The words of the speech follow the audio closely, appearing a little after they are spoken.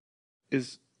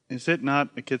Is it not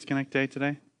a Kids Connect Day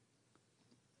today?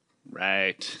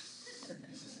 Right.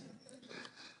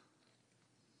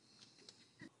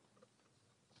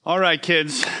 All right,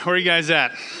 kids, where are you guys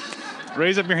at?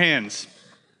 Raise up your hands.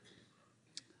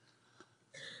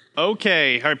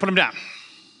 Okay, all right, put them down.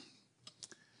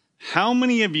 How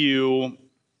many of you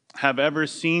have ever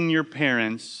seen your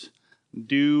parents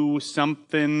do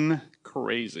something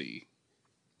crazy?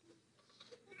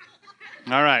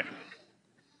 All right.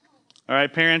 All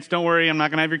right, parents, don't worry. I'm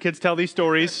not going to have your kids tell these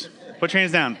stories. Put your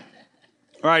hands down.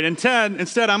 All right, instead,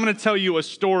 I'm going to tell you a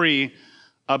story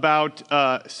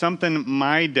about something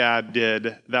my dad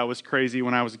did that was crazy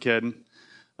when I was a kid.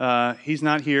 He's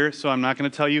not here, so I'm not going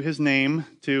to tell you his name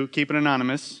to keep it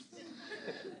anonymous.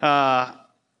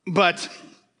 But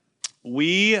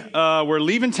we were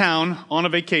leaving town on a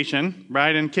vacation,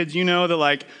 right? And kids, you know that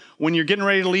like when you're getting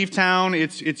ready to leave town,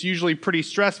 it's usually pretty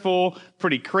stressful,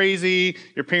 pretty crazy.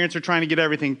 Your parents are trying to get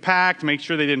everything packed, make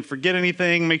sure they didn't forget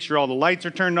anything, make sure all the lights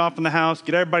are turned off in the house,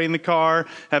 get everybody in the car,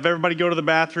 have everybody go to the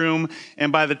bathroom.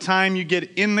 And by the time you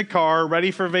get in the car, ready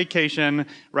for vacation,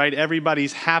 right,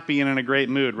 everybody's happy and in a great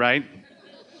mood, right?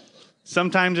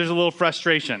 Sometimes there's a little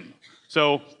frustration.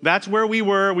 So that's where we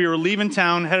were. We were leaving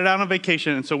town, headed out on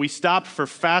vacation, and so we stopped for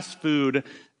fast food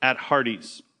at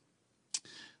Hardee's,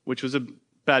 which was a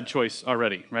bad choice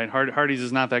already, right? Hardee's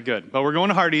is not that good. But we're going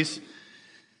to Hardee's,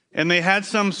 and they had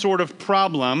some sort of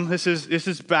problem. This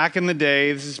is back in the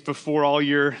day. This is before all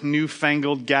your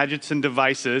newfangled gadgets and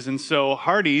devices. And so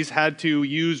Hardee's had to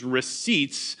use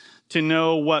receipts to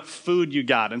know what food you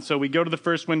got. And so we go to the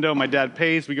first window, my dad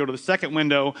pays, we go to the second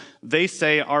window, they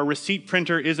say our receipt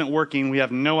printer isn't working, we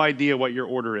have no idea what your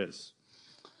order is.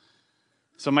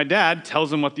 So my dad tells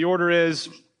them what the order is,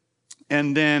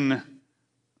 and then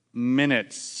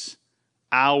minutes,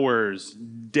 hours,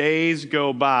 days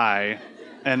go by,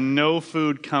 and no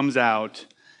food comes out,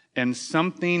 and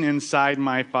something inside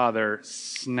my father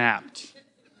snapped.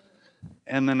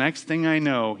 And the next thing I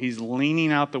know, he's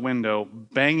leaning out the window,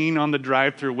 banging on the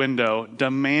drive-through window,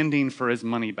 demanding for his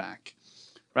money back.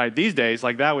 Right? These days,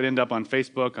 like that would end up on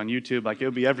Facebook, on YouTube, like it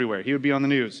would be everywhere. He would be on the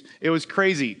news. It was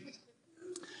crazy.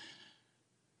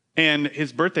 And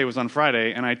his birthday was on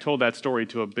Friday, and I told that story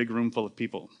to a big room full of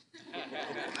people.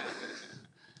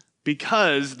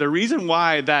 Because the reason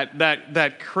why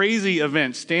that crazy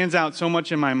event stands out so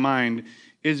much in my mind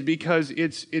is because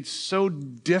it's so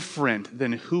different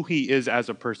than who he is as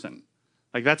a person.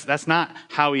 Like that's not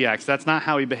how he acts. That's not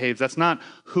how he behaves. That's not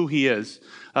who he is.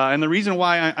 And the reason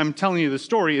why I'm telling you this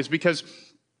story is because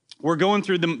we're going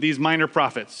through these minor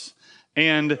prophets.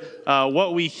 And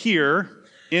what we hear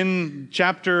in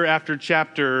chapter after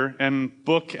chapter and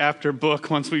book after book,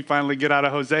 once we finally get out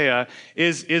of Hosea,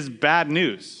 is bad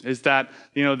news. Is that,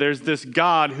 you know, there's this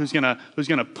God who's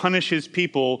gonna punish his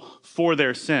people for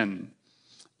their sin.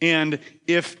 And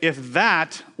if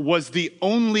that was the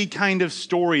only kind of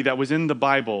story that was in the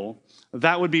Bible,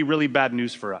 that would be really bad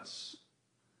news for us,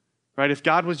 right? If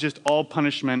God was just all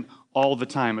punishment all the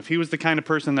time, if he was the kind of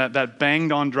person that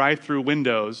banged on drive-through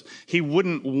windows, he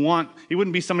wouldn't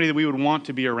be somebody that we would want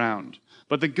to be around.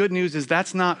 But the good news is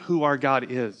that's not who our God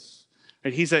is.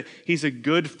 Right? He's a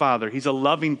good father. He's a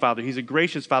loving father. He's a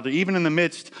gracious father. Even in the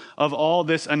midst of all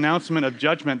this announcement of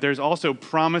judgment, there's also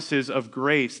promises of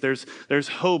grace. There's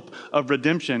hope of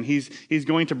redemption. He's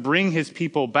going to bring his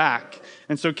people back.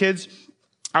 And so kids,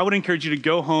 I would encourage you to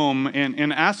go home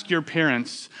and ask your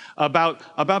parents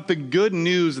about the good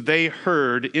news they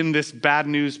heard in this bad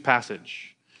news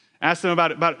passage. Ask them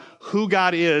about who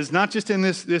God is, not just in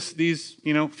these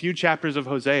few chapters of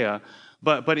Hosea,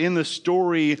 but in the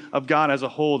story of God as a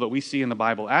whole that we see in the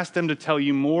Bible. Ask them to tell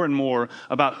you more and more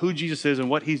about who Jesus is and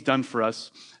what he's done for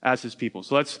us as his people.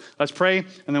 So let's pray,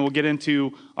 and then we'll get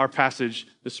into our passage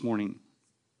this morning.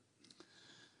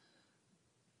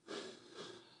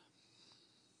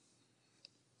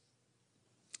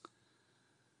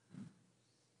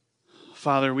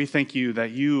 Father, we thank you that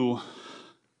you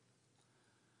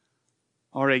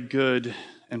are a good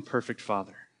and perfect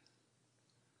Father.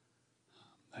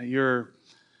 You're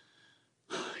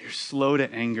slow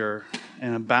to anger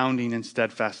and abounding in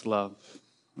steadfast love.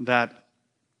 That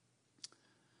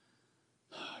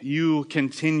you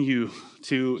continue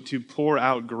to pour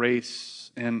out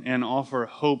grace and offer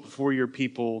hope for your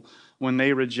people when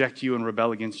they reject you and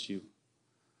rebel against you.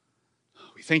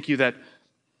 We thank you that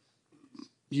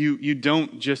you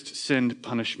don't just send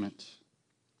punishment,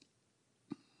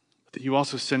 but that you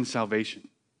also send salvation.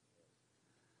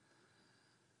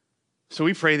 So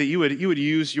we pray that you would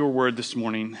use your word this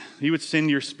morning. You would send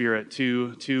your spirit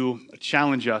to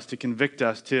challenge us, to convict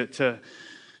us,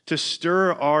 to to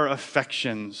stir our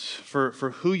affections for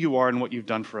who you are and what you've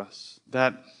done for us.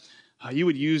 That you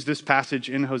would use this passage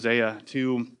in Hosea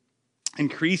to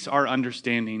increase our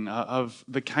understanding of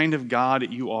the kind of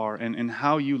God you are and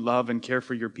how you love and care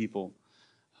for your people.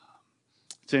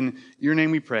 It's in your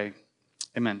name we pray.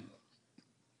 Amen.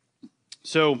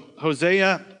 So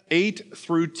Hosea 8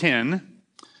 through 10.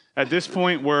 At this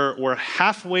point, we're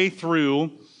halfway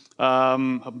through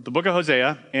the book of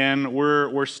Hosea, and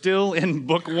we're still in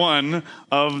book 1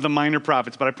 of the minor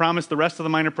prophets. But I promise the rest of the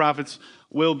minor prophets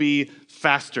will be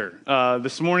faster.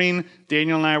 This morning,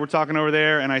 Daniel and I were talking over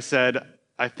there, and I said,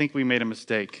 I think we made a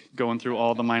mistake going through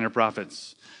all the minor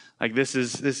prophets. Like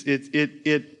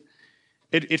it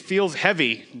feels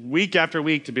heavy week after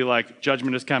week to be like,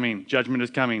 judgment is coming, judgment is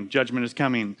coming, judgment is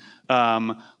coming,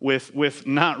 with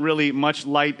not really much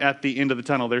light at the end of the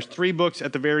tunnel. There's 3 books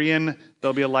at the very end.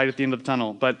 There'll be a light at the end of the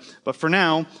tunnel. But for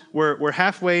now, we're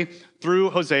halfway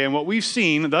through Hosea, and what we've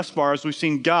seen thus far is we've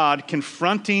seen God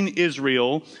confronting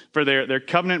Israel for their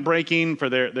covenant breaking, for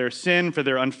their sin, for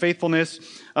their unfaithfulness.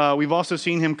 We've also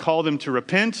seen him call them to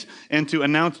repent and to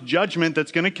announce judgment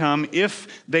that's going to come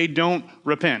if they don't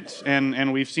repent.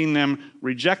 And we've seen them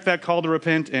reject that call to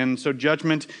repent, and so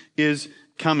judgment is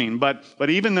coming. But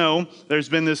even though there's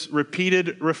been this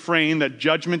repeated refrain that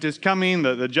judgment is coming,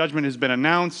 the judgment has been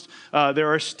announced,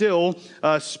 there are still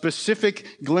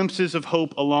specific glimpses of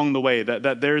hope along the way,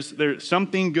 that there's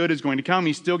something good is going to come.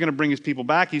 He's still going to bring his people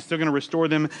back. He's still going to restore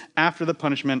them after the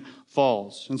punishment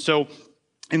falls. And so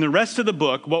in the rest of the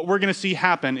book, what we're going to see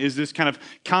happen is this kind of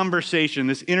conversation,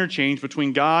 this interchange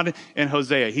between God and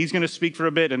Hosea. He's going to speak for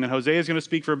a bit, and then Hosea is going to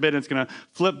speak for a bit, and it's going to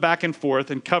flip back and forth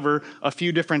and cover a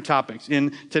few different topics.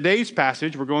 In today's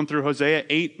passage, we're going through Hosea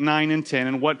 8, 9, and 10,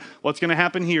 and what's going to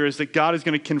happen here is that God is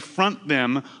going to confront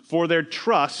them for their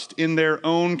trust in their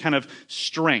own kind of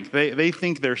strength. They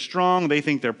think they're strong, they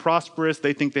think they're prosperous,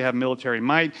 they think they have military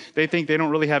might, they think they don't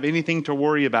really have anything to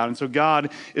worry about, and so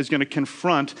God is going to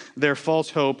confront their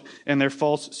false hope and their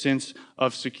false sense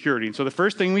of security. And so the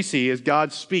first thing we see is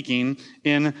God speaking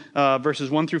in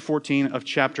verses 1 through 14 of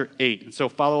chapter 8. And so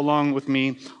follow along with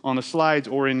me on the slides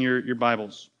or in your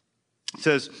Bibles. It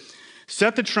says,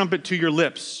 "Set the trumpet to your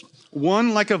lips.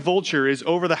 One like a vulture is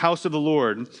over the house of the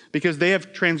Lord, because they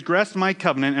have transgressed my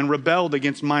covenant and rebelled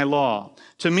against my law.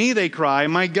 To me they cry,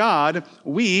 my God,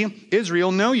 we,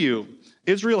 Israel, know you.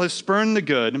 Israel has spurned the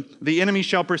good. The enemy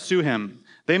shall pursue him.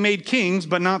 They made kings,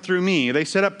 but not through me. They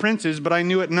set up princes, but I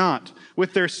knew it not.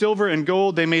 With their silver and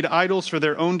gold, they made idols for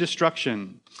their own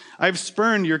destruction. I have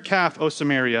spurned your calf, O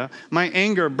Samaria. My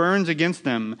anger burns against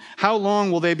them. How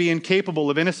long will they be incapable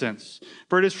of innocence?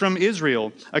 For it is from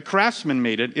Israel. A craftsman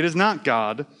made it. It is not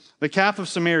God. The calf of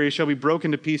Samaria shall be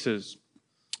broken to pieces.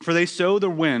 For they sow the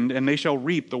wind, and they shall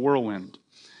reap the whirlwind.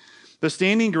 The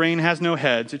standing grain has no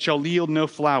heads. It shall yield no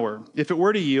flour. If it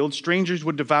were to yield, strangers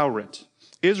would devour it.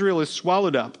 Israel is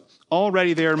swallowed up.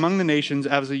 Already they are among the nations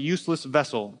as a useless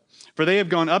vessel. For they have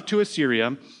gone up to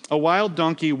Assyria, a wild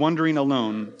donkey wandering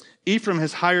alone. Ephraim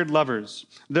has hired lovers.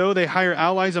 Though they hire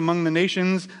allies among the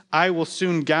nations, I will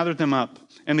soon gather them up,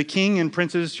 and the king and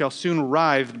princes shall soon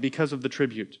writhe because of the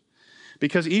tribute.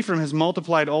 Because Ephraim has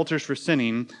multiplied altars for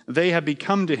sinning, they have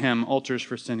become to him altars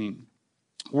for sinning.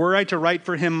 Were I to write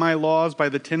for him my laws by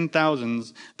the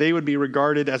 10,000s, they would be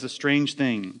regarded as a strange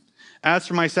thing. As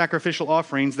for my sacrificial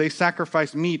offerings, they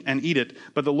sacrifice meat and eat it,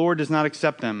 but the Lord does not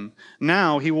accept them.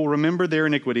 Now he will remember their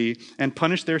iniquity and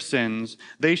punish their sins.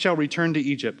 They shall return to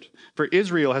Egypt. For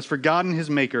Israel has forgotten his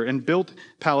maker and built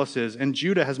palaces, and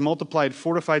Judah has multiplied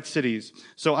fortified cities.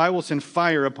 So I will send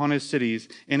fire upon his cities,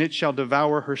 and it shall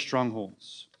devour her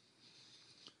strongholds."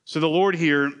 So the Lord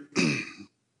here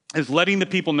is letting the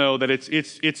people know that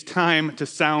it's time to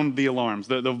sound the alarms.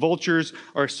 The vultures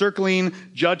are circling.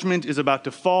 Judgment is about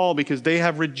to fall because they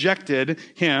have rejected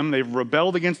him. They've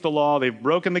rebelled against the law. They've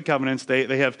broken the covenants.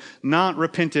 They have not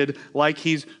repented like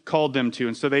he's called them to.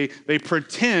 And so they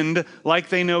pretend like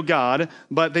they know God,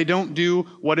 but they don't do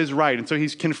what is right. And so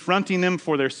he's confronting them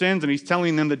for their sins, and he's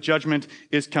telling them that judgment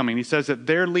is coming. He says that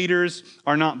their leaders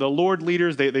are not the Lord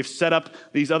leaders. They've set up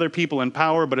these other people in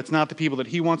power, but it's not the people that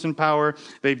he wants in power.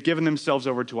 They've given themselves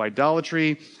over to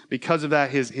idolatry. Because of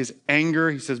that, his anger,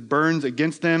 he says, burns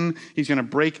against them. He's going to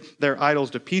break their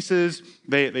idols to pieces.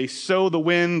 They sow the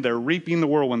wind. They're reaping the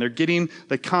whirlwind. They're getting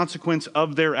the consequence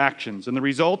of their actions. And the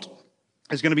result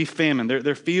is going to be famine.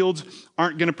 Their fields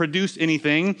aren't going to produce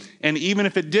anything. And even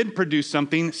if it did produce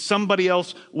something, somebody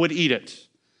else would eat it.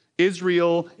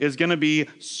 Israel is going to be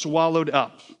swallowed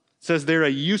up. It says they're a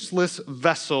useless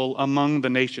vessel among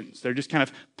the nations. They're just kind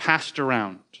of passed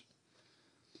around.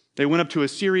 They went up to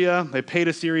Assyria. They paid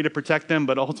Assyria to protect them,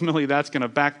 but ultimately that's going to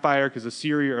backfire because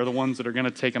Assyria are the ones that are going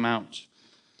to take them out.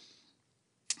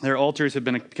 Their altars have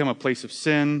become a place of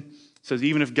sin. It says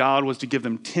even if God was to give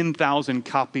them 10,000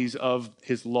 copies of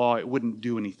his law, it wouldn't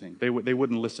do anything. They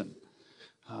wouldn't listen.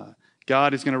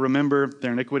 God is going to remember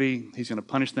their iniquity. He's going to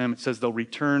punish them. It says they'll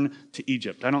return to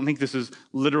Egypt. I don't think this is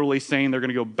literally saying they're going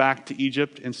to go back to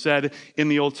Egypt. Instead, in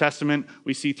the Old Testament,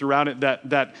 we see throughout it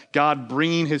that God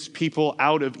bringing his people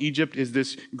out of Egypt is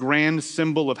this grand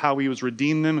symbol of how he was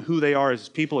redeeming them, who they are as his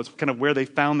people. It's kind of where they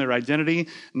found their identity.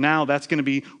 Now that's going to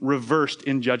be reversed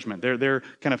in judgment. They're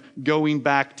kind of going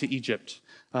back to Egypt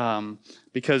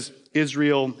because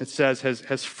Israel, it says,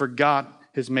 has forgot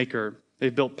his maker.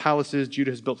 They've built palaces.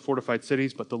 Judah has built fortified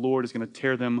cities, but the Lord is going to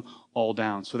tear them all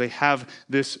down. So they have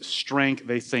this strength,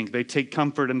 they think. They take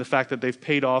comfort in the fact that they've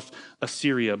paid off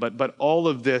Assyria. But all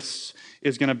of this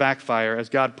is going to backfire as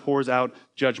God pours out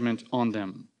judgment on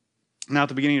them. Now at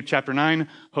the beginning of chapter 9,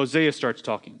 Hosea starts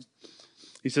talking.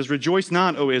 He says, "Rejoice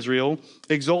not, O Israel,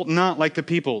 exult not like the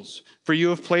peoples, for you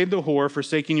have played the whore,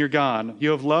 forsaking your God.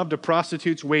 You have loved a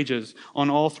prostitute's wages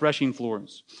on all threshing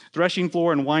floors. Threshing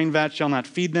floor and wine vat shall not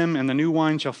feed them, and the new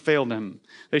wine shall fail them.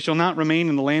 They shall not remain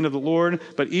in the land of the Lord,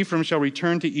 but Ephraim shall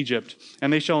return to Egypt,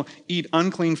 and they shall eat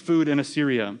unclean food in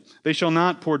Assyria. They shall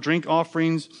not pour drink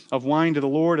offerings of wine to the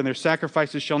Lord, and their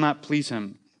sacrifices shall not please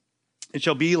him. It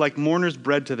shall be like mourners'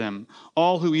 bread to them.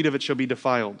 All who eat of it shall be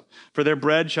defiled. For their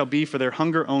bread shall be for their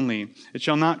hunger only. It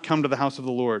shall not come to the house of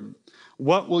the Lord.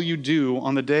 What will you do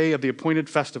on the day of the appointed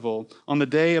festival, on the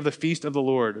day of the feast of the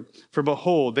Lord? For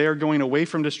behold, they are going away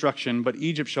from destruction, but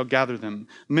Egypt shall gather them.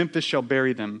 Memphis shall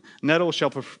bury them. Nettle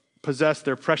shall possess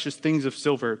their precious things of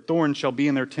silver. Thorns shall be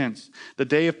in their tents. The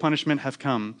day of punishment have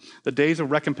come. The days of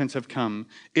recompense have come.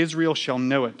 Israel shall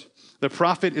know it. The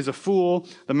prophet is a fool.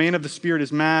 The man of the spirit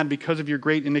is mad because of your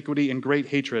great iniquity and great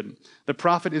hatred. The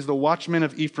prophet is the watchman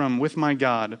of Ephraim with my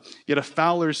God. Yet a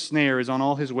fowler's snare is on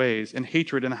all his ways, and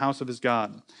hatred in the house of his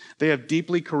God. They have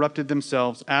deeply corrupted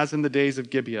themselves as in the days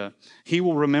of Gibeah. He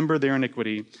will remember their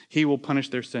iniquity. He will punish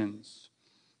their sins."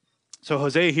 So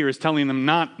Hosea here is telling them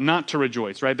not to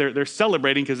rejoice, right? They're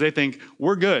celebrating because they think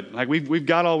we're good. Like we've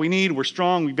got all we need. We're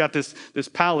strong. We've got this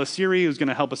pal Assyria who's going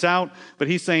to help us out. But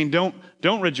he's saying don't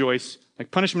rejoice. Like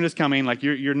punishment is coming. Like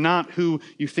you're not who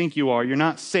you think you are. You're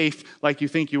not safe like you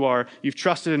think you are. You've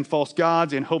trusted in false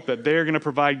gods and hope that they're going to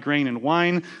provide grain and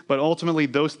wine. But ultimately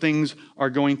those things are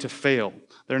going to fail.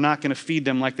 They're not going to feed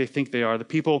them like they think they are. The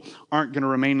people aren't going to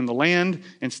remain in the land.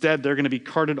 Instead, they're going to be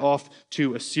carted off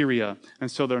to Assyria.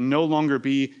 And so they'll no longer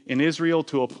be in Israel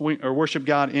to appoint or worship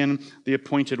God in the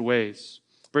appointed ways.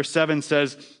 Verse 7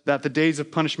 says that the days of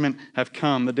punishment have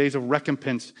come. The days of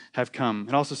recompense have come.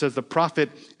 It also says the prophet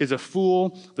is a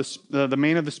fool. The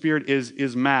man of the spirit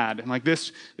is mad. And like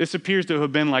this appears to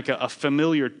have been like a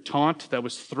familiar taunt that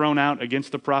was thrown out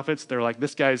against the prophets. They're like,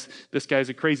 this guy's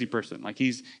a crazy person. Like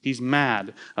he's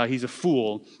mad. He's a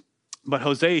fool. But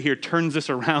Hosea here turns this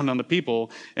around on the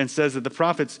people and says that the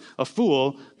prophet's a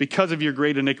fool because of your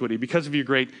great iniquity, because of your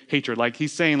great hatred. Like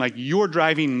he's saying, like, you're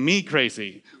driving me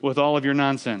crazy with all of your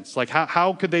nonsense. Like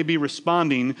how could they be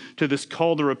responding to this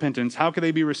call to repentance? How could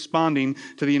they be responding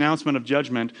to the announcement of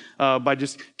judgment by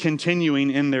just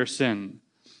continuing in their sin?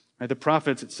 Right? The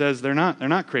prophets, it says, they're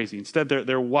not crazy. Instead,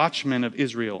 they're watchmen of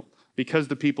Israel, because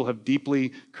the people have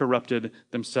deeply corrupted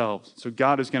themselves. So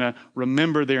God is going to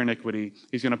remember their iniquity.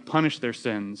 He's going to punish their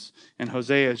sins. And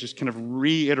Hosea is just kind of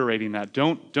reiterating that.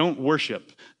 Don't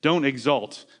worship. Don't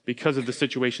exalt because of the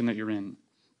situation that you're in.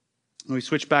 And we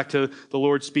switch back to the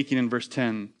Lord speaking in verse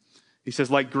 10. He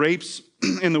says, like grapes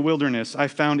in the wilderness, I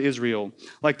found Israel.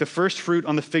 Like the first fruit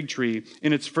on the fig tree,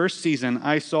 in its first season,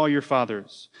 I saw your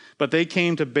fathers. But they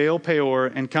came to Baal Peor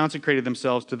and consecrated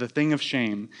themselves to the thing of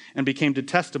shame and became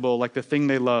detestable like the thing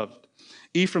they loved.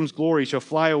 Ephraim's glory shall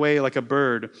fly away like a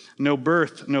bird. No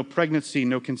birth, no pregnancy,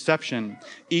 no conception.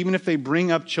 Even if they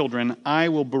bring up children, I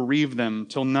will bereave them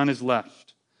till none is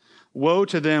left. Woe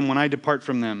to them when I depart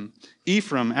from them.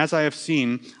 Ephraim, as I have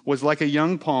seen, was like a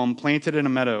young palm planted in a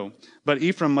meadow, but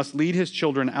Ephraim must lead his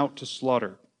children out to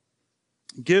slaughter.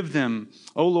 Give them,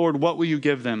 O Lord, what will you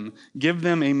give them? Give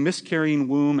them a miscarrying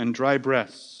womb and dry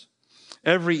breasts.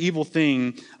 Every evil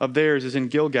thing of theirs is in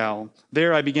Gilgal.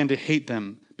 There I began to hate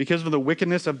them. Because of the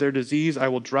wickedness of their disease, I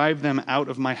will drive them out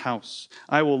of my house.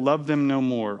 I will love them no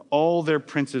more. All their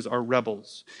princes are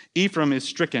rebels. Ephraim is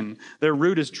stricken. Their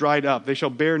root is dried up. They shall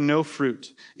bear no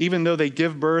fruit. Even though they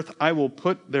give birth, I will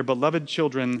put their beloved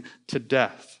children to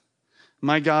death.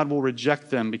 My God will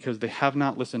reject them because they have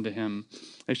not listened to him.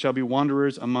 They shall be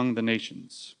wanderers among the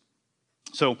nations.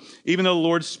 So even though the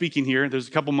Lord's speaking here, there's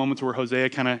a couple moments where Hosea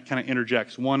kind of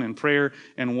interjects, one in prayer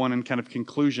and one in kind of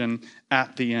conclusion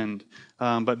at the end.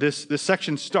 But this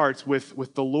section starts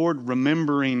with the Lord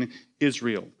remembering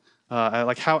Israel,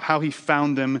 like how he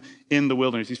found them in the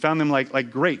wilderness. He's found them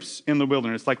like grapes in the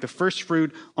wilderness, like the first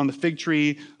fruit on the fig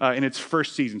tree in its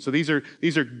first season. So these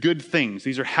are good things.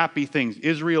 These are happy things.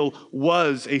 Israel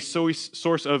was a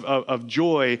source of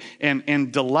joy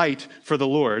and delight for the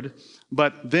Lord.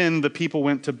 But then the people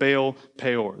went to Baal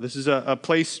Peor. This is a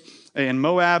place in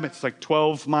Moab. It's like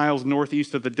 12 miles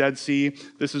northeast of the Dead Sea.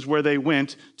 This is where they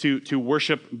went to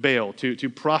worship Baal, to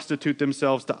prostitute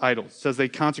themselves to idols. It says they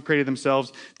consecrated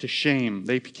themselves to shame.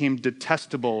 They became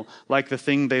detestable like the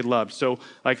thing they loved. So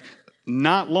like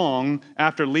not long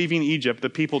after leaving Egypt, the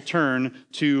people turn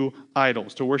to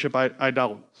idols, to worship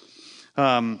idols.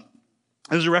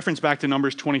 There's a reference back to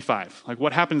Numbers 25. Like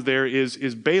what happens there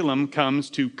is Balaam comes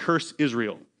to curse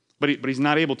Israel, but he's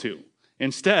not able to.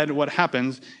 Instead, what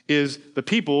happens is the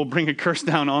people bring a curse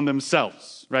down on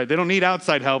themselves, right? They don't need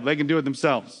outside help. They can do it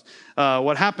themselves.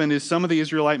 What happened is some of the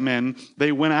Israelite men,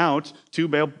 they went out to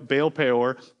Baal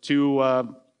Peor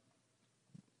to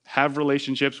have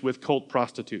relationships with cult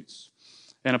prostitutes.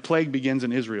 And a plague begins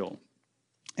in Israel.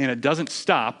 And it doesn't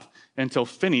stop until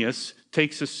Phinehas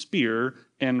takes a spear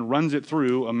and runs it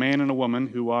through a man and a woman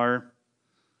who are,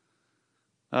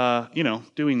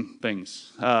 doing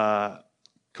things,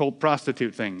 cult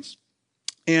prostitute things.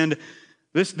 And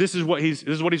this is what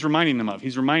he's reminding them of.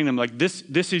 He's reminding them like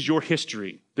this is your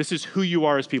history. This is who you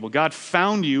are as people. God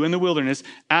found you in the wilderness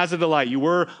as a delight. You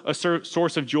were a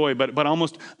source of joy, but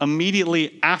almost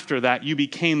immediately after that, you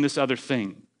became this other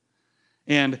thing.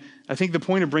 And I think the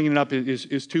point of bringing it up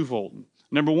is twofold.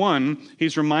 Number one,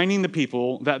 he's reminding the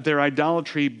people that their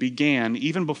idolatry began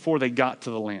even before they got to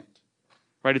the land.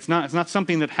 Right? It's not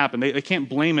something that happened. They can't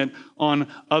blame it on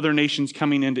other nations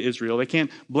coming into Israel. They can't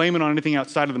blame it on anything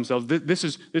outside of themselves. This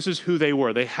is who they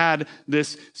were. They had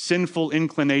this sinful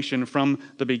inclination from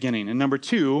the beginning. And number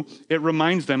two, it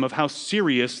reminds them of how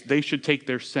serious they should take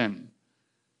their sin.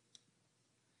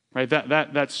 Right?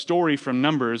 That story from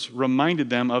Numbers reminded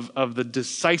them of the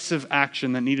decisive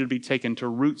action that needed to be taken to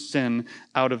root sin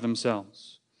out of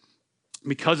themselves.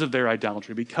 Because of their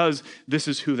idolatry, because this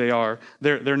is who they are,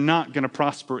 they're not going to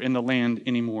prosper in the land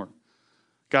anymore.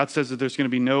 God says that there's going to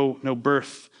be no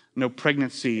birth, no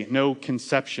pregnancy, no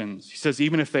conceptions. He says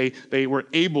even if they were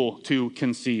able to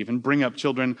conceive and bring up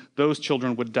children, those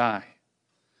children would die.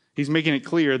 He's making it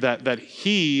clear that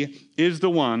he is the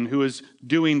one who is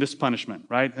doing this punishment,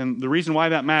 right? And the reason why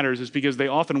that matters is because they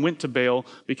often went to Baal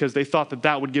because they thought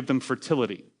that would give them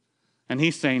fertility. And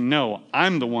he's saying, no,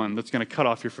 I'm the one that's going to cut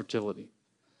off your fertility.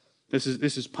 This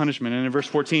is punishment. And in verse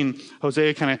 14,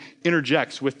 Hosea kind of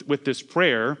interjects with this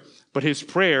prayer, but his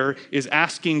prayer is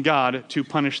asking God to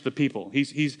punish the people.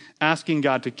 He's asking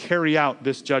God to carry out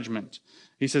this judgment.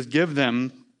 He says, give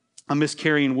them a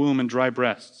miscarrying womb and dry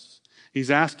breasts.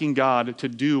 He's asking God to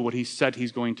do what he said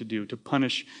he's going to do, to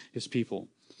punish his people.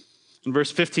 In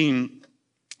verse 15,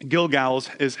 Gilgal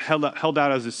is held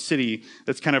out as a city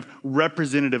that's kind of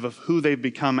representative of who they've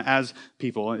become as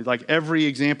people. Like every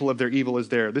example of their evil is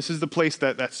there. This is the place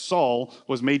that Saul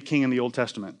was made king in the Old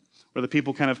Testament, where the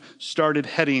people kind of started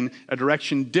heading a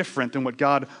direction different than what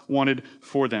God wanted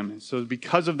for them. And so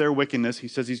because of their wickedness, he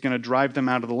says he's going to drive them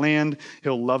out of the land.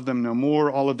 He'll love them no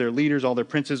more. All of their leaders, all their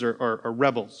princes are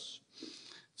rebels.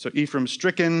 So Ephraim's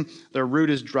stricken, their root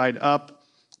is dried up,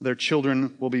 their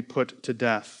children will be put to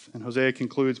death. And Hosea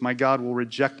concludes, my God will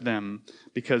reject them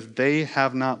because they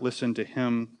have not listened to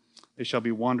him. They shall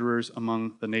be wanderers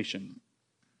among the nation.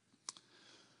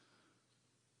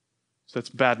 So that's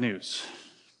bad news,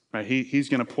 right? He's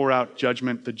going to pour out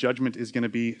judgment. The judgment is going to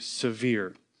be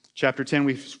severe. Chapter 10,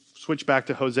 we switch back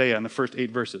to Hosea in the first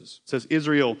 8 verses. It says,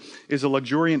 Israel is a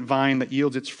luxuriant vine that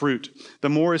yields its fruit. The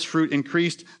more his fruit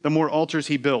increased, the more altars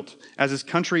he built. As his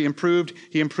country improved,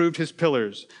 he improved his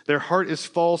pillars. Their heart is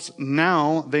false.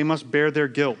 Now they must bear their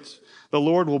guilt. The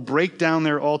Lord will break down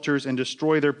their altars and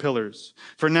destroy their pillars.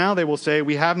 For now they will say,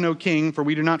 we have no king, for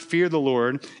we do not fear the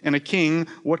Lord. And a king,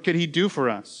 what could he do for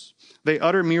us? They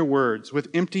utter mere words. With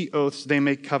empty oaths they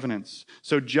make covenants.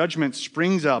 So judgment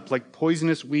springs up like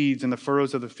poisonous weeds in the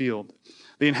furrows of the field.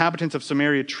 The inhabitants of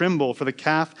Samaria tremble for the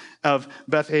calf of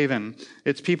Beth-aven.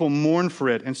 Its people mourn for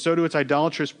it, and so do its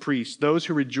idolatrous priests, those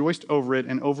who rejoiced over it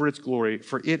and over its glory,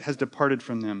 for it has departed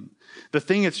from them. The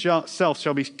thing itself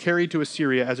shall be carried to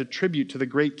Assyria as a tribute to the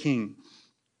great king.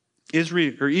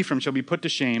 Ephraim shall be put to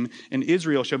shame, and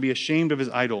Israel shall be ashamed of his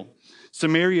idol.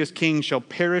 Samaria's king shall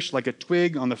perish like a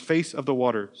twig on the face of the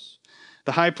waters.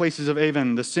 The high places of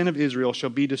Aven, the sin of Israel, shall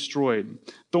be destroyed.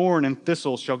 Thorn and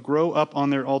thistle shall grow up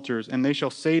on their altars, and they shall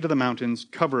say to the mountains,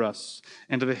 cover us,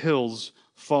 and to the hills,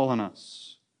 fall on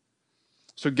us.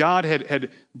 So God had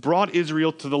brought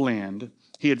Israel to the land.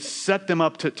 He had set them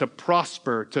up to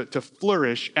prosper, to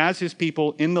flourish as his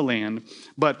people in the land.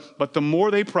 But the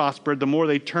more they prospered, the more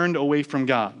they turned away from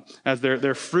God. As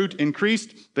their fruit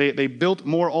increased, they built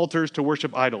more altars to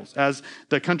worship idols. As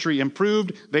the country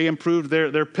improved, they improved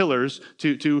their pillars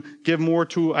to give more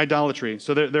to idolatry.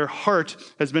 So their heart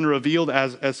has been revealed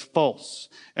as false.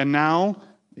 And now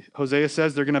Hosea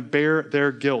says they're going to bear their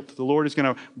guilt. The Lord is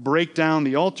going to break down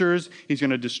the altars. He's going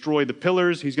to destroy the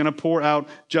pillars. He's going to pour out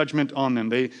judgment on them.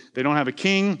 They don't have a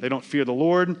king. They don't fear the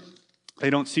Lord. They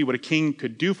don't see what a king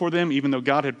could do for them, even though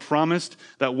God had promised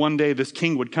that one day this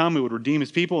king would come who would redeem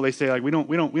his people. They say, like, we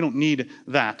don't need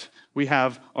that. We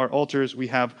have our altars. We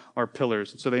have our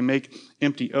pillars. So they make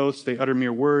empty oaths. They utter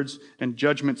mere words, and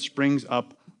judgment springs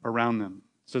up around them.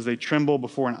 It says they tremble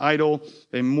before an idol.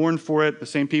 They mourn for it. The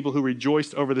same people who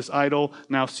rejoiced over this idol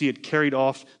now see it carried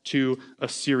off to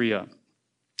Assyria.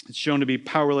 It's shown to be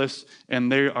powerless, and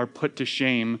they are put to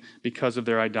shame because of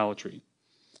their idolatry.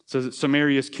 It says that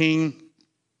Samaria's king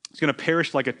is going to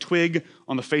perish like a twig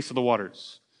on the face of the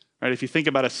waters. Right? If you think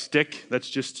about a stick that's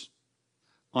just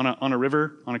on a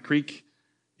river, on a creek,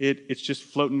 it's just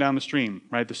floating down the stream.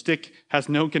 Right? The stick has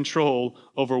no control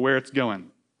over where it's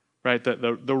going. Right,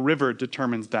 the river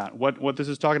determines that. What this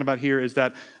is talking about here is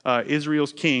that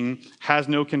Israel's king has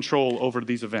no control over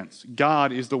these events.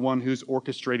 God is the one who's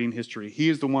orchestrating history. He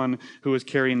is the one who is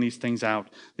carrying these things out.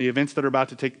 The events that are about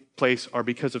to take place are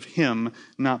because of him,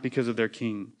 not because of their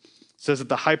king. It says that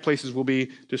the high places will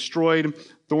be destroyed.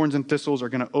 Thorns and thistles are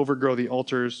going to overgrow the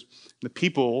altars. The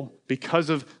people, because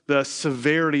of the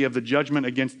severity of the judgment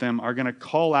against them, are going to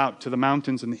call out to the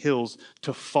mountains and the hills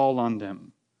to fall on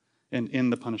them and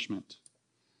end the punishment.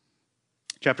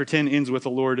 Chapter 10 ends with the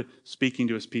Lord speaking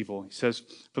to his people. He says,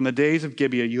 from the days of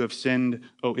Gibeah you have sinned,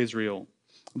 O Israel.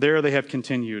 There they have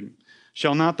continued.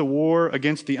 Shall not the war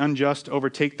against the unjust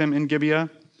overtake them in Gibeah?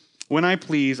 When I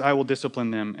please, I will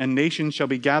discipline them, and nations shall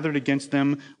be gathered against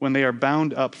them when they are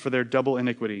bound up for their double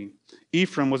iniquity.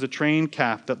 Ephraim was a trained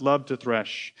calf that loved to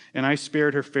thresh, and I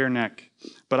spared her fair neck.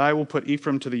 But I will put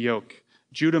Ephraim to the yoke.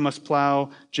 Judah must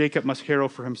plow, Jacob must harrow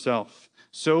for himself.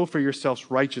 Sow for yourselves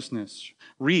righteousness.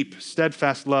 Reap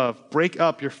steadfast love. Break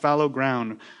up your fallow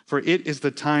ground, for it is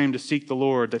the time to seek the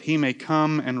Lord, that he may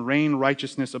come and rain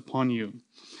righteousness upon you.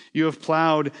 You have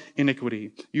plowed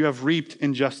iniquity. You have reaped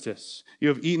injustice. You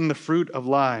have eaten the fruit of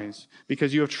lies,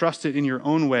 because you have trusted in your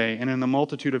own way and in the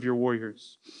multitude of your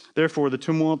warriors. Therefore, the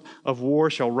tumult of war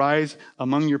shall rise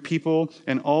among your people,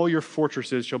 and all your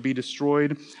fortresses shall be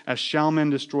destroyed, as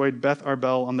Shalman destroyed Beth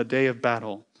Arbel on the day of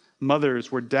battle.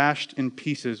 Mothers were dashed in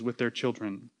pieces with their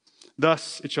children.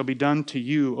 Thus it shall be done to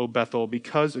you, O Bethel,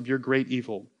 because of your great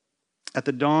evil. At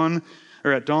dawn,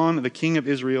 the king of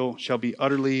Israel shall be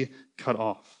utterly cut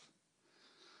off.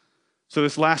 So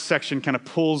this last section kind of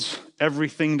pulls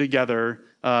everything together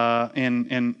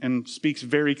and speaks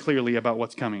very clearly about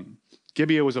what's coming.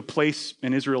 Gibeah was a place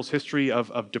in Israel's history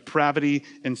of depravity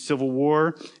and civil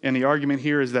war, and the argument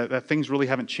here is that things really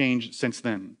haven't changed since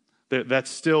then. That's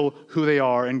still who they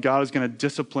are, and God is going to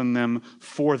discipline them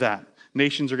for that.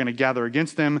 Nations are going to gather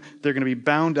against them. They're going to be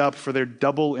bound up for their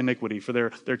double iniquity, for their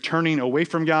turning away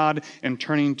from God and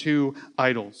turning to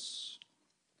idols.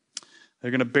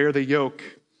 They're going to bear the yoke,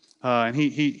 and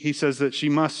he says that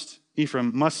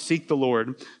Ephraim must seek the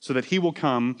Lord so that he will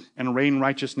come and rain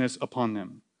righteousness upon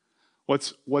them.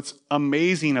 What's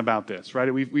amazing about this,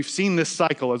 right? We've seen this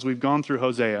cycle as we've gone through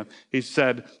Hosea. He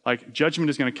said, like, judgment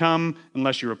is going to come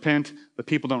unless you repent. The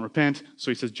people don't repent.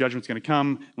 So he says judgment's going to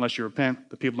come unless you repent.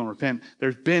 The people don't repent.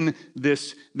 There's been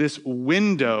this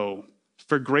window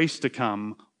for grace to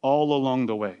come all along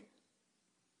the way.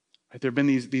 Right? There have been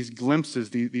these glimpses,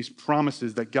 these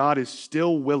promises that God is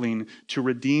still willing to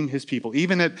redeem his people,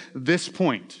 even at this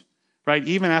point. Right?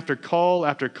 Even after call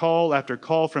after call after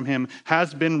call from him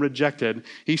has been rejected,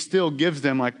 he still gives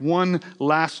them like one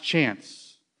last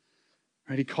chance.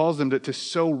 Right? He calls them to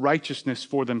sow righteousness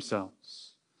for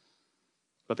themselves.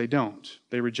 But they don't.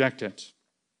 They reject it.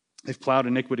 They've plowed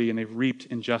iniquity and they've reaped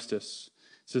injustice.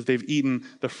 It says they've eaten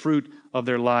the fruit of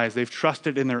their lies. They've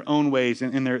trusted in their own ways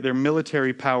and in their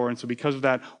military power. And so because of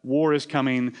that, war is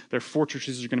coming. Their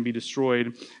fortresses are going to be destroyed.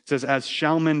 It says, as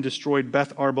Shalman destroyed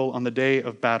Beth Arbel on the day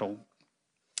of battle.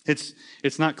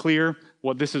 It's not clear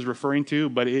what this is referring to,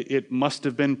 but it must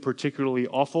have been particularly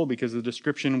awful because the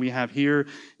description we have here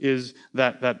is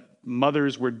that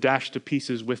mothers were dashed to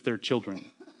pieces with their children.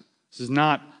 This is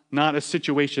not a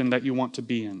situation that you want to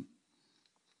be in.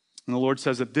 And the Lord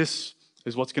says that this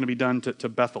is what's going to be done to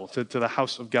Bethel, to the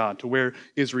house of God, to where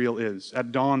Israel is.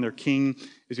 At dawn, their king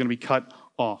is going to be cut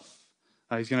off.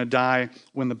 He's going to die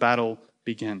when the battle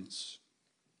begins.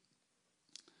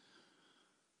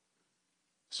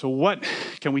 So what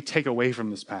can we take away from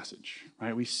this passage?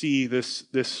 Right? We see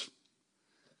this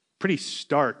pretty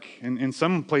stark and in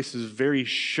some places very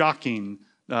shocking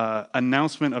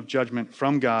announcement of judgment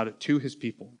from God to his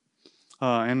people.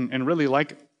 And really,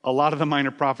 like a lot of the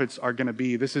minor prophets are going to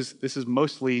be, this is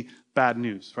mostly bad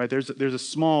news, right? There's a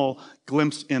small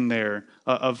glimpse in there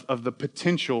of the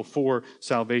potential for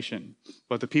salvation,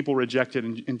 but the people reject it,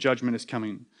 and judgment is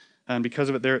coming, and because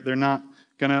of it, they're not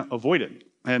going to avoid it,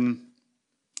 and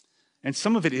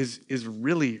some of it is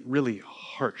really, really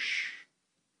harsh.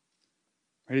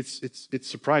 Right? It's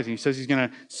surprising. He says he's going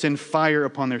to send fire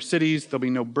upon their cities. There'll be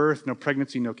no birth, no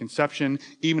pregnancy, no conception.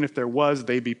 Even if there was,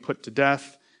 they'd be put to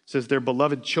death. He says their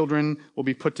beloved children will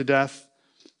be put to death.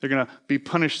 They're going to be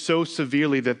punished so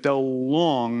severely that they'll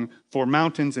long for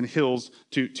mountains and hills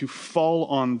to fall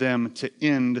on them to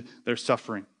end their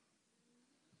suffering.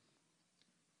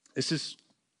 This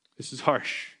is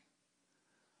harsh.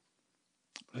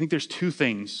 I think there's two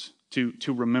things to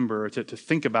remember, or to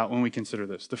think about when we consider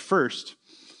this. The first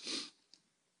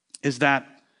is that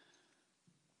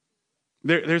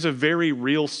there's a very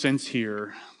real sense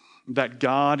here that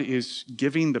God is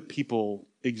giving the people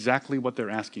exactly what they're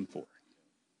asking for.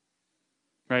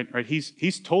 Right?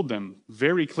 He's told them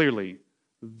very clearly,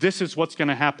 this is what's going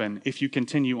to happen if you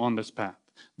continue on this path.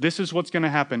 This is what's going to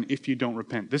happen if you don't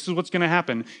repent. This is what's going to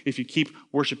happen if you keep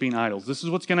worshiping idols. This is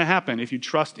what's going to happen if you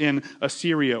trust in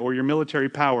Assyria or your military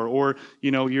power or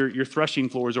your threshing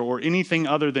floors or anything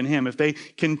other than him. If they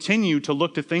continue to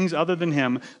look to things other than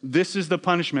him, this is the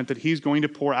punishment that he's going to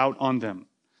pour out on them.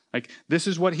 Like, this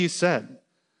is what he said.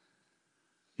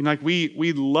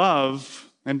 We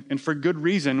love, and for good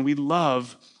reason, we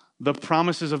love the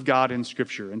promises of God in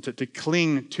Scripture and to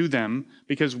cling to them,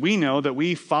 because we know that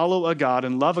we follow a God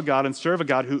and love a God and serve a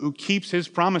God who keeps his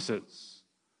promises.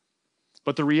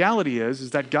 But the reality is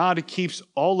that God keeps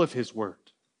all of his word,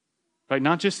 right?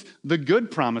 Not just the good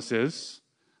promises,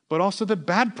 but also the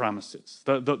bad promises,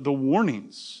 the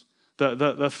warnings,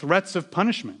 the threats of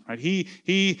punishment, right?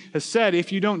 He has said,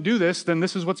 if you don't do this, then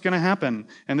this is what's going to happen.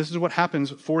 And this is what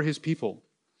happens for his people.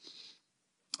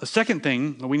 The second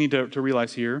thing that we need to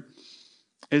realize here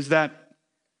is that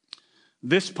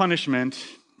this punishment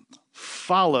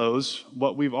follows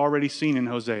what we've already seen in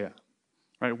Hosea.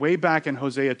 Right? Way back in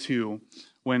Hosea 2,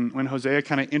 when Hosea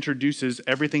kind of introduces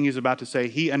everything he's about to say,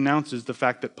 he announces the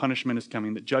fact that punishment is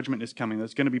coming, that judgment is coming,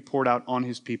 that's going to be poured out on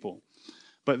his people.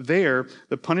 But there,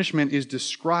 the punishment is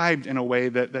described in a way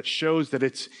that shows that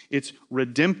it's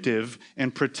redemptive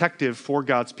and protective for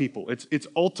God's people. It's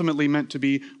ultimately meant to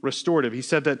be restorative. He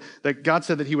said that God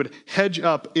said that he would hedge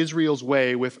up Israel's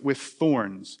way with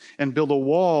thorns and build a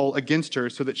wall against her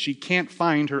so that she can't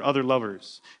find her other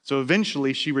lovers. So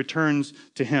eventually she returns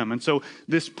to him. And so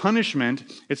this punishment,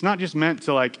 it's not just meant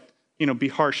to be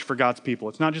harsh for God's people.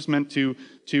 It's not just meant to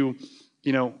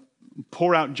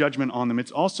pour out judgment on them.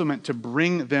 It's also meant to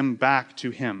bring them back to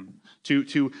him,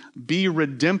 to be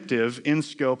redemptive in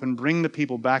scope and bring the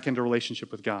people back into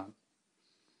relationship with God.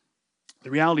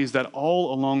 The reality is that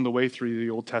all along the way through the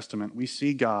Old Testament, we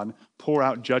see God pour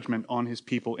out judgment on his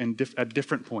people at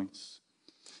different points.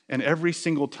 And every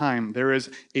single time, there is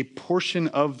a portion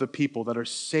of the people that are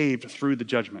saved through the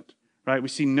judgment. Right? We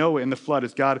see Noah in the flood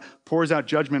as God pours out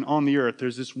judgment on the earth.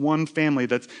 There's this one family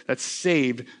that's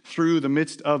saved through the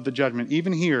midst of the judgment.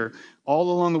 Even here,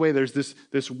 all along the way, there's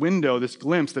this window, this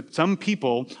glimpse that some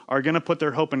people are going to put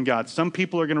their hope in God. Some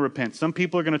people are going to repent. Some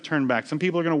people are going to turn back. Some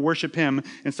people are going to worship him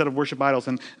instead of worship idols.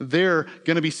 And they're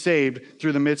going to be saved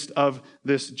through the midst of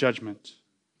this judgment.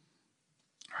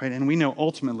 Right? And we know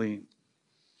ultimately,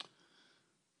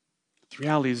 the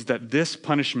reality is that this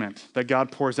punishment that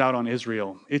God pours out on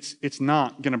Israel, it's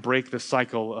not going to break the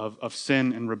cycle of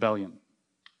sin and rebellion.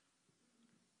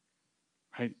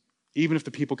 Right? Even if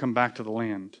the people come back to the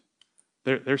land,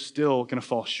 they're still going to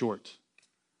fall short.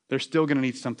 They're still going to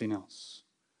need something else.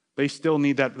 They still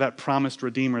need that promised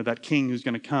Redeemer, that King who's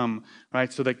going to come,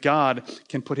 right? So that God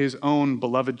can put his own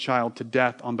beloved child to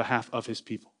death on behalf of his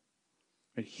people.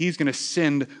 He's going to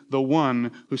send the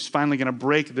one who's finally going to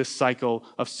break this cycle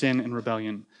of sin and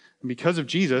rebellion. And because of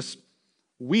Jesus,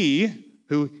 we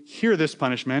who hear this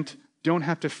punishment don't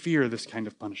have to fear this kind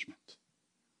of punishment.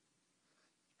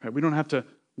 Right? We don't have to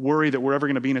worry that we're ever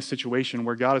going to be in a situation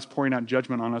where God is pouring out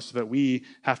judgment on us so that we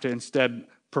have to instead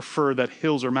prefer that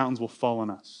hills or mountains will fall on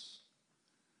us.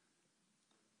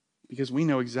 Because we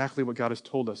know exactly what God has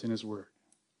told us in his word.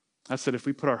 That's that if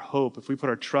we put our hope, if we put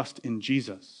our trust in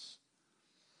Jesus,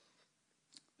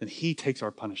 then he takes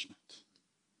our punishment.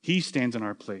 He stands in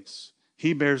our place.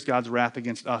 He bears God's wrath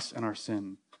against us and our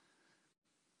sin.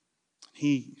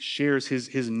 He shares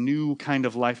his new kind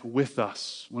of life with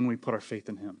us when we put our faith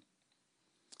in him.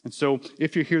 And so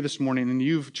if you're here this morning and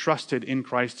you've trusted in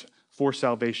Christ for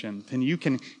salvation, then you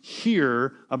can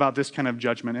hear about this kind of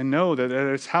judgment and know that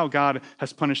it's how God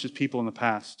has punished his people in the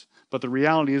past. But the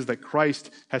reality is that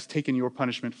Christ has taken your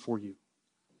punishment for you.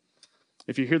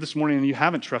 If you're here this morning and you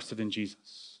haven't trusted in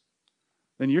Jesus,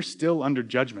 then you're still under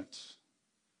judgment.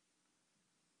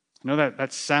 I know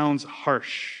that sounds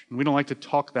harsh, and we don't like to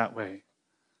talk that way.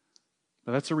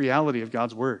 But that's a reality of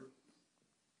God's word.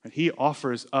 He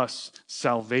offers us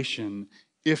salvation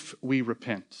if we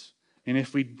repent. And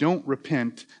if we don't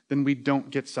repent, then we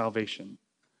don't get salvation.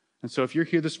 And so if you're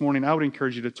here this morning, I would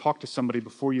encourage you to talk to somebody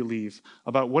before you leave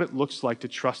about what it looks like to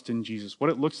trust in Jesus, what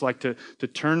it looks like to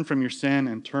turn from your sin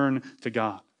and turn to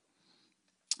God.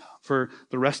 For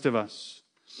the rest of us,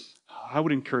 I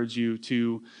would encourage you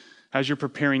to, as you're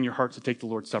preparing your heart to take the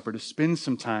Lord's Supper, to spend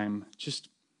some time just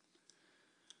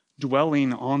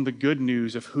dwelling on the good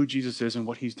news of who Jesus is and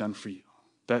what he's done for you.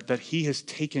 That he has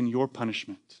taken your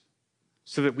punishment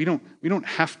so that we don't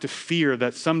have to fear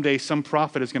that someday some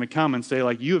prophet is going to come and say,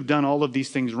 like, you have done all of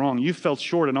these things wrong. You've fell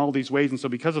short in all these ways. And so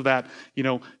because of that,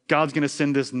 God's going to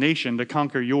send this nation to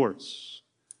conquer yours.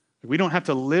 We don't have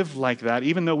to live like that,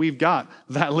 even though we've got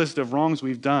that list of wrongs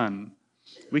we've done.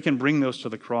 We can bring those to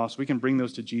the cross. We can bring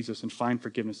those to Jesus and find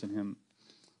forgiveness in him.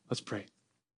 Let's pray.